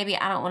 I mean, maybe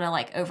I don't want to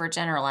like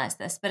overgeneralize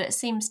this, but it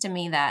seems to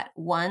me that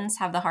ones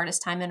have the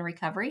hardest time in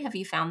recovery. Have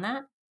you found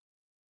that?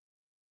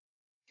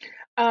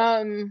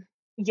 Um,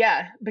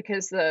 yeah,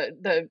 because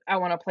the I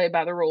want to play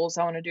by the rules.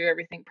 I want to do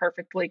everything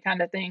perfectly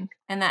kind of thing.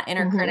 And that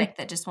inner Hmm. critic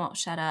that just won't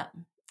shut up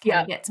kind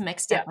Yeah. of gets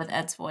mixed up Yeah. with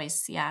Ed's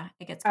voice. Yeah,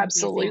 it gets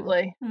confusing.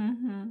 Absolutely.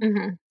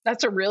 Hmm.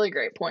 That's a really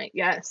great point.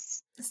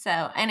 Yes.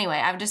 So anyway,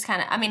 I've just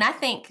kind of, I mean, I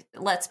think,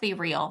 let's be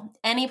real,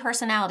 any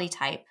personality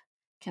type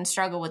can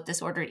struggle with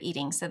disordered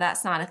eating. So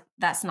that's not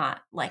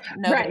like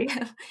nobody.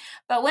 Right.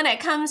 But when it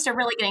comes to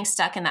really getting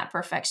stuck in that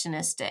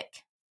perfectionistic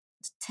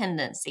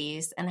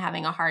tendencies and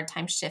having a hard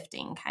time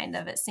shifting, kind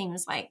of, it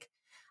seems like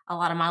a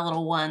lot of my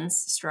little ones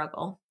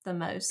struggle the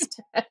most.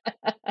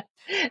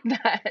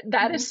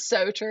 That is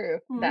so true.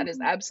 That is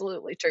Mm-hmm.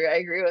 absolutely true. I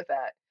agree with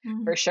that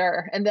Mm-hmm. for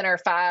sure. And then our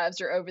fives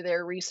are over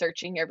there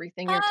researching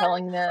everything you're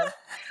telling them.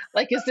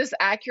 Like, is this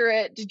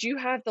accurate? Did you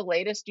have the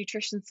latest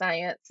nutrition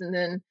science? And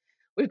then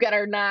we've got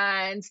our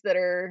nines that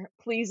are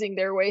pleasing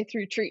their way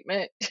through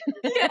treatment,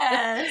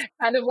 Yes.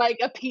 kind of like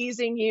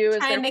appeasing you as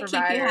their Trying to keep you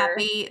provider.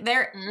 happy.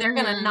 They're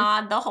gonna Hmm.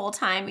 nod the whole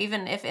time,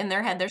 even if in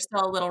their head they're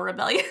still a little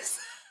rebellious.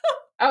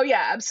 Oh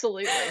yeah,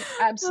 absolutely.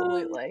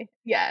 Absolutely.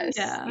 Yes,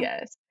 Yeah.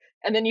 yes.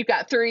 And then you've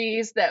got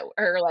threes that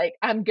are like,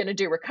 I'm gonna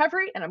do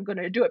recovery and I'm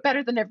gonna do it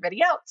better than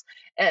everybody else.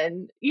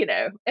 And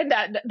and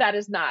that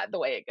is not the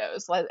way it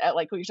goes.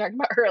 Like we were talking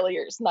about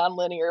earlier, it's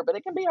nonlinear, but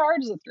it can be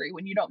hard as a three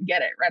when you don't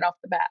get it right off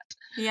the bat.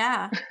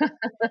 Yeah.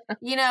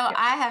 Yeah.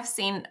 I have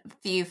seen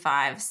few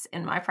fives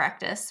in my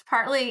practice.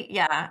 Partly,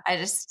 yeah,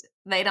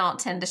 they don't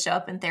tend to show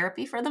up in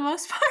therapy for the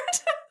most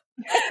part.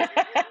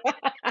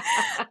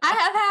 I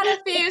have had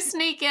a few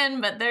sneak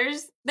in, but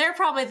they're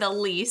probably the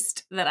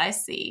least that I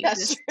see.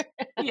 That's Just, true.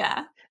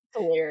 yeah.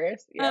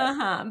 Hilarious. Yeah.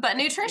 Uh-huh. But I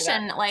can see that.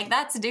 nutrition, like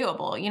that's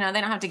doable. They don't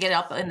have to get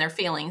up in their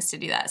feelings to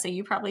do that. So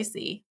you probably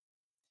see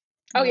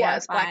Oh yeah, more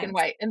it's black and fives.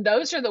 white. And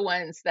those are the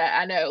ones that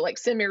I know, like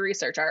send me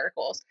research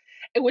articles,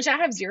 which I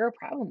have zero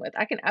problem with.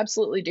 I can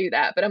absolutely do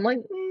that. But I'm like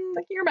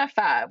you're my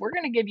five. We're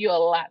gonna give you a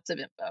lots of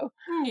info.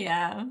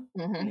 Yeah.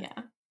 Hmm. Yeah.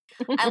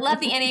 I love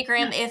the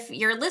Enneagram. If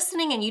you're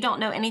listening and you don't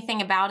know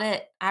anything about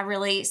it, I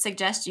really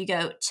suggest you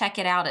go check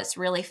it out. It's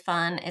really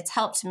fun. It's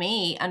helped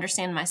me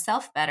understand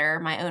myself better,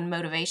 my own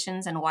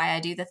motivations and why I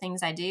do the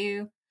things I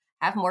do,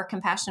 have more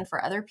compassion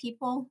for other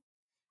people.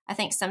 I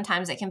think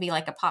sometimes it can be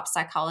like a pop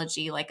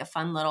psychology, like a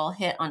fun little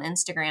hit on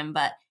Instagram.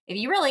 But if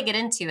you really get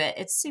into it,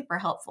 it's super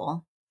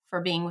helpful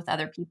for being with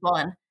other people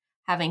and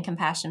having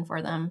compassion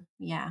for them.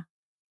 Yeah.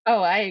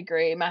 Oh, I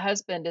agree. My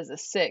husband is a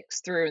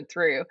six through and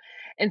through.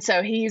 And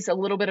so he's a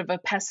little bit of a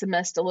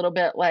pessimist, a little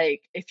bit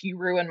like, if you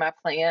ruin my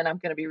plan, I'm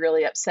going to be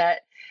really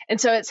upset.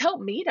 And so it's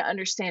helped me to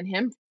understand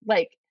him,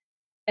 like,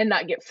 and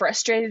not get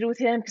frustrated with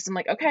him because I'm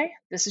like, okay,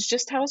 this is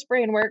just how his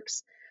brain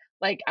works.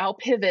 Like, I'll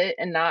pivot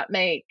and not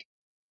make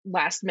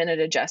last minute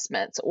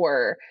adjustments,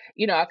 or,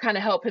 I'll kind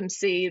of help him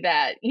see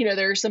that,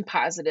 there are some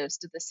positives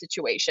to the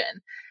situation.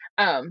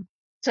 Um,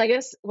 so I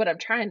guess what I'm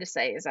trying to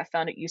say is I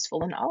found it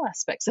useful in all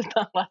aspects of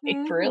my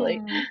life, really.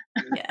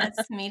 Hmm. Yes,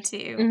 me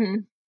too. Hmm.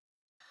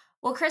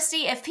 Well,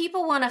 Christy, if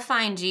people want to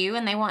find you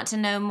and they want to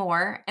know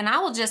more, and I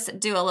will just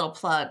do a little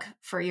plug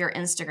for your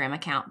Instagram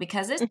account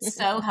because it's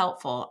so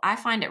helpful. I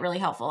find it really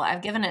helpful.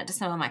 I've given it to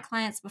some of my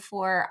clients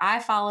before. I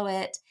follow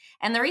it.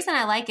 And the reason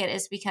I like it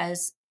is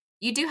because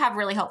you do have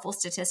really helpful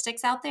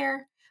statistics out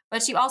there,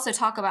 but you also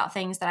talk about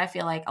things that I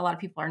feel like a lot of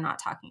people are not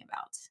talking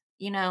about,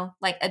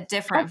 like a Oh,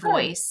 different good.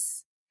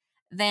 voice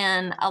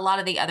than a lot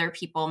of the other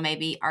people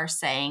maybe are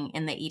saying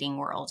in the eating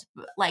world.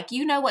 Like,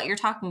 what you're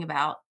talking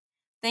about,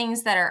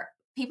 things that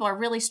people are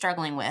really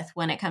struggling with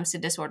when it comes to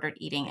disordered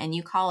eating, and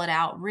you call it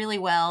out really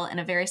well in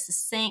a very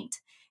succinct,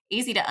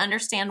 easy to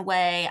understand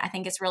way. I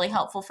think it's really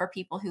helpful for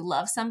people who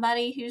love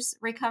somebody who's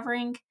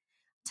recovering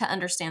to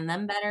understand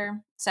them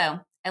better. So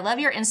I love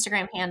your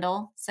Instagram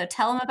handle. So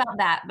tell them about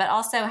that, but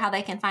also how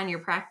they can find your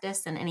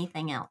practice and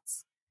anything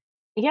else.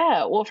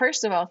 Yeah. Well,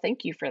 first of all,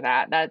 thank you for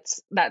that.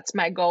 That's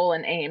my goal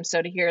and aim. So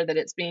to hear that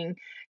it's being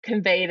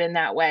conveyed in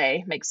that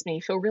way makes me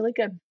feel really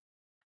good.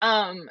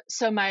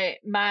 So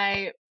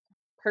my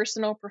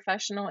personal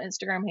professional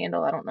Instagram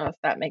handle, I don't know if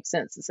that makes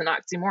sense. It's an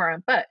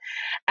oxymoron, but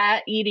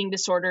at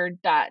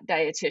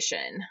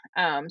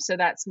eatingdisorder.dietitian. So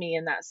that's me,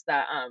 and that's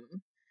the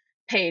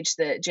page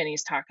that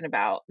Jenny's talking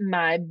about.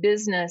 My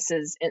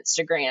business's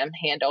Instagram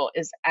handle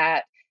is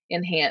at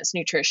Enhanced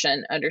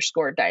Nutrition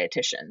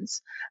 _dietitians.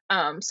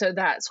 So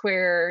that's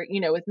where,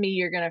 with me,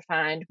 you're going to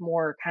find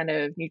more kind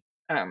of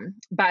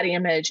body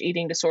image,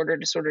 eating disorder,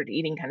 disordered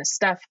eating kind of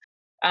stuff.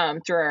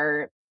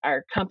 Through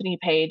our company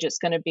page, it's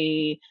going to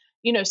be,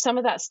 some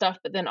of that stuff,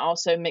 but then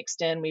also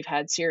mixed in, we've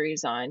had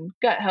series on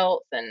gut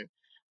health and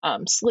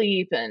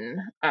sleep and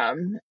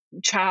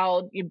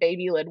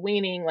baby-led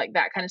weaning, like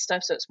that kind of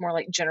stuff. So it's more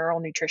like general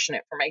nutrition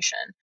information.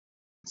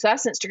 So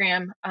that's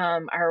Instagram.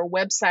 Our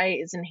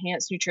website is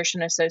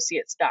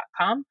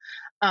enhancednutritionassociates.com.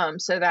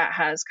 So that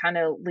has kind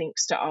of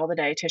links to all the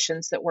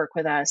dietitians that work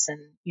with us and,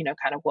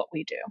 kind of what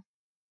we do.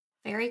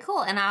 Very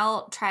cool. And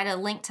I'll try to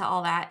link to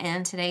all that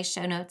in today's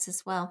show notes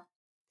as well.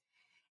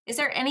 Is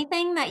there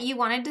anything that you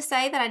wanted to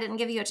say that I didn't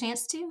give you a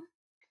chance to?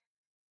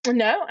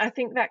 No, I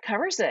think that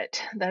covers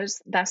it. That's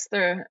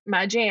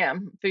my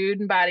jam, food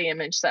and body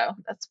image. So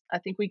I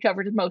think we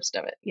covered most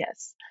of it.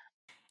 Yes.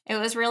 It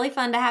was really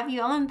fun to have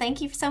you on. Thank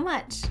you so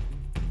much.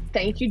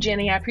 Thank you,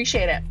 Jenny. I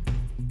appreciate it.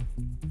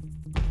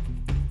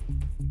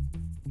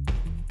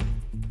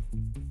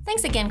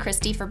 Thanks again,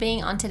 Christy, for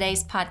being on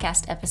today's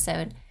podcast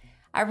episode.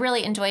 I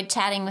really enjoyed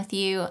chatting with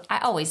you. I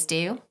always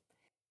do.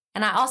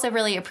 And I also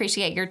really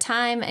appreciate your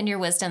time and your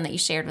wisdom that you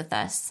shared with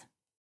us.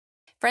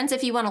 Friends,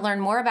 if you want to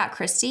learn more about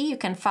Christy, you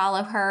can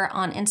follow her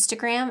on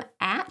Instagram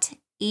at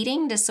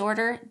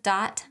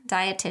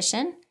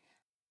eatingdisorder.dietitian.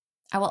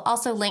 I will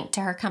also link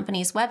to her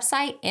company's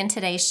website in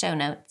today's show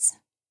notes.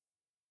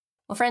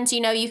 Well, friends,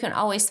 you can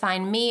always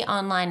find me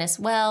online as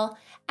well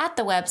at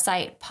the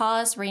website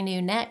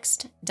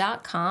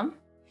pauserenewnext.com.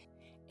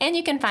 And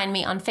you can find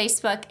me on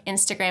Facebook,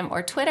 Instagram,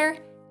 or Twitter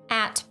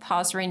at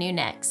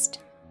pauserenewnext.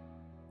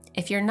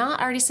 If you're not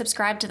already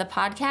subscribed to the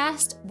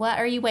podcast, what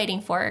are you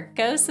waiting for?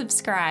 Go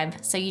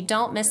subscribe so you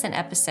don't miss an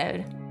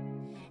episode.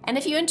 And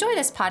if you enjoy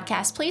this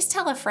podcast, please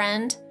tell a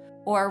friend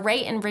or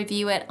rate and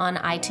review it on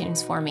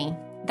iTunes for me.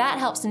 That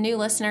helps new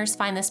listeners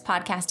find this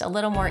podcast a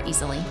little more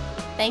easily.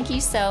 Thank you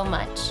so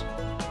much.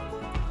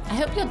 I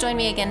hope you'll join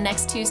me again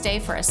next Tuesday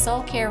for a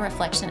Soul Care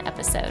Reflection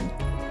episode.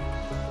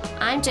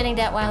 I'm Jenny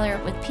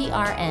Detweiler with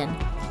PRN.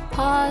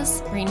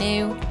 Pause,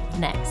 Renew,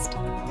 Next.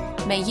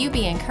 May you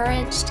be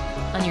encouraged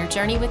on your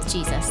journey with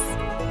Jesus.